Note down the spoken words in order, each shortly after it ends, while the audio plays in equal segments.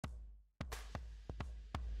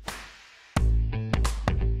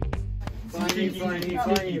This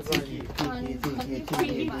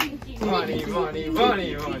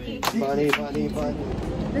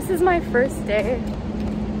is my first day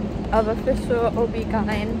of official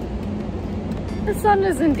OB-GYN. The sun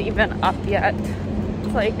isn't even up yet.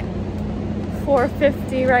 It's like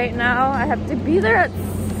 4:50 right now. I have to be there at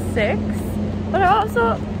 6, but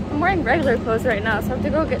I'm wearing regular clothes right now, so I have to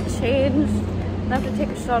go get changed and I have to take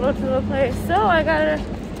a shuttle to the place. So I gotta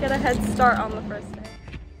get a head start on the first day.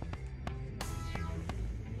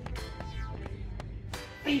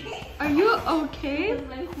 Are you okay?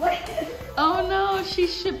 Oh no,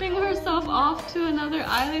 she's shipping herself off to another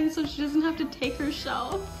island so she doesn't have to take her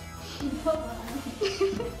shelf.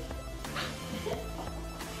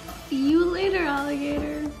 See you later,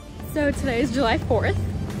 alligator. So today is July 4th.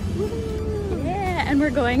 Yeah, and we're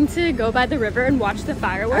going to go by the river and watch the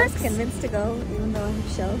fireworks. I was convinced to go, even though I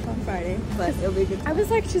have show on Friday, but it'll be a good time. I was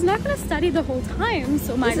like, she's not gonna study the whole time,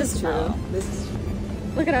 so might as well. This is true.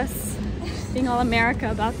 Look at us being all America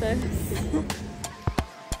about this.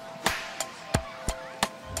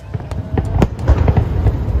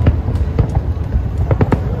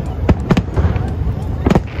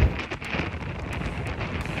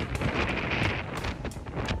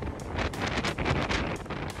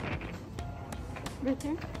 Right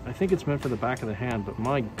there? I think it's meant for the back of the hand, but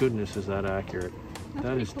my goodness, is that accurate?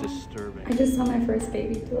 That is cool. Disturbing. I just saw my first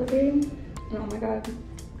baby delivery, and oh my god,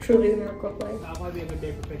 truly the miracle of life. That might be a good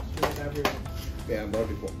day for pictures of everyone. Yeah, more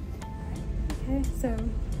people. Okay, so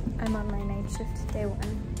I'm on my night shift, day 1,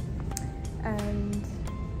 and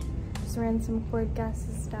just ran some cord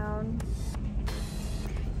gases down.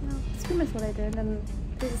 You know, that's pretty much what I did, and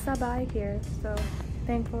there's a sub-I here, so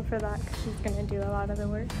thankful for that because she's gonna do a lot of the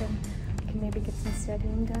work and I can maybe get some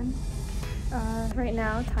studying done. Right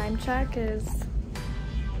now, time check is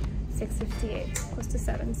 6:58, close to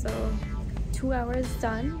 7, so 2 hours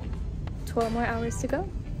done, 12 more hours to go.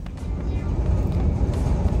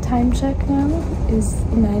 Time check now is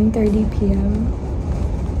 9:30 p.m.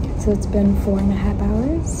 So it's been 4.5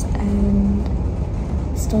 hours and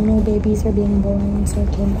still no babies are being born, so I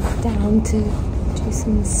came back down to do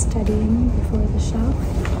some studying before the show.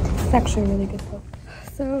 It's actually a really good book.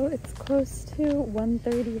 So it's close to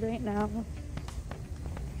 1:30 right now.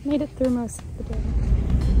 Made it through most of the day.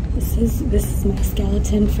 This is my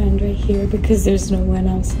skeleton friend right here because there's no one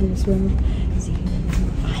else in this room. See,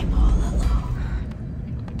 I'm all alone.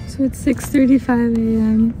 So it's 6:35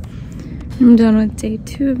 a.m. I'm done with day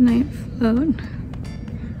 2 of night float.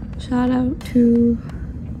 Shout out to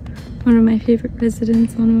one of my favorite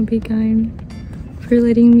residents on OB-GYN for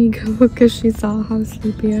letting me go because she saw how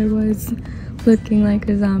sleepy I was, looking like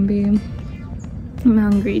a zombie. I'm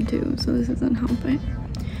hungry too, so this isn't helping.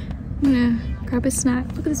 I'm gonna grab a snack.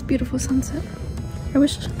 Look at this beautiful sunset. I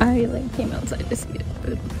wish I came outside to see it,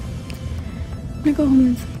 but I'm gonna go home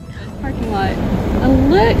and sleep. Parking lot. And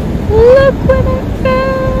look what I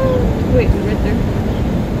found! Wait, right there.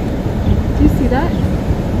 Do you see that?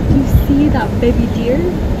 Do you see that baby deer?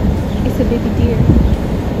 It's a baby deer.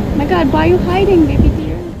 Oh my god, why are you hiding, baby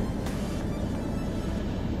deer?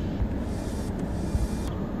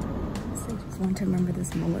 I just want to remember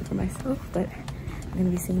this moment for myself, but I'm going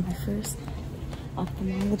to be seeing my first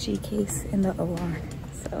ophthalmology case in the OR.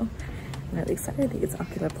 So I'm really excited. I think it's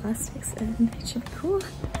ocular plastics and it should be cool.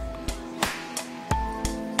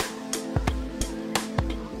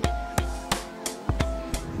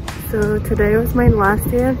 So today was my last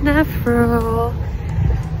day of nephro.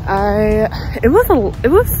 It was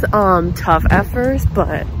tough at first,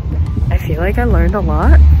 but I feel like I learned a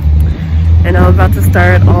lot. And I'm about to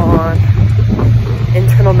start on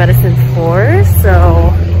internal medicine 4,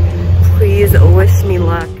 so please wish me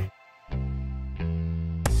luck.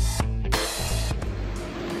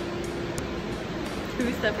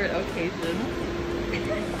 Two separate occasions.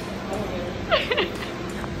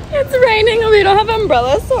 It's raining and we don't have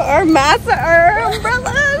umbrellas, so our masks are our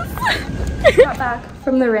umbrellas. Got back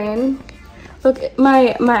from the rain. Look,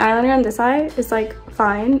 my eyeliner on this eye is like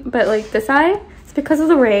fine, but like this eye, it's because of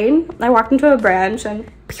the rain. I walked into a branch and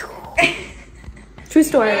pew. True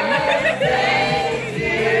story.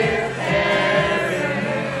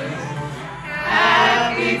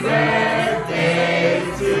 Happy birthday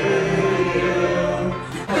to you.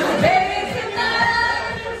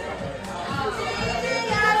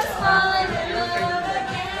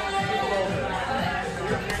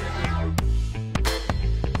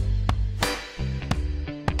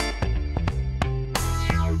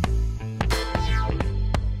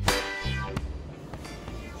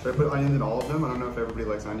 Should I put onions in all of them? I don't know if everybody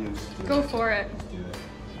likes onions. Go for it. Let's do it.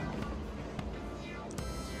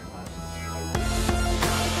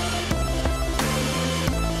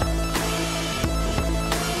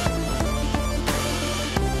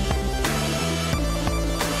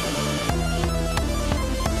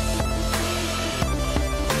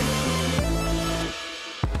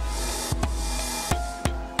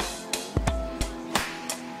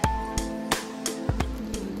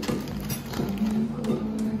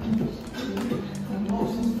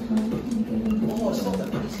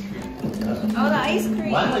 ice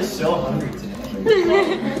cream. Why am I so hungry today?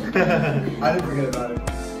 I didn't forget about it.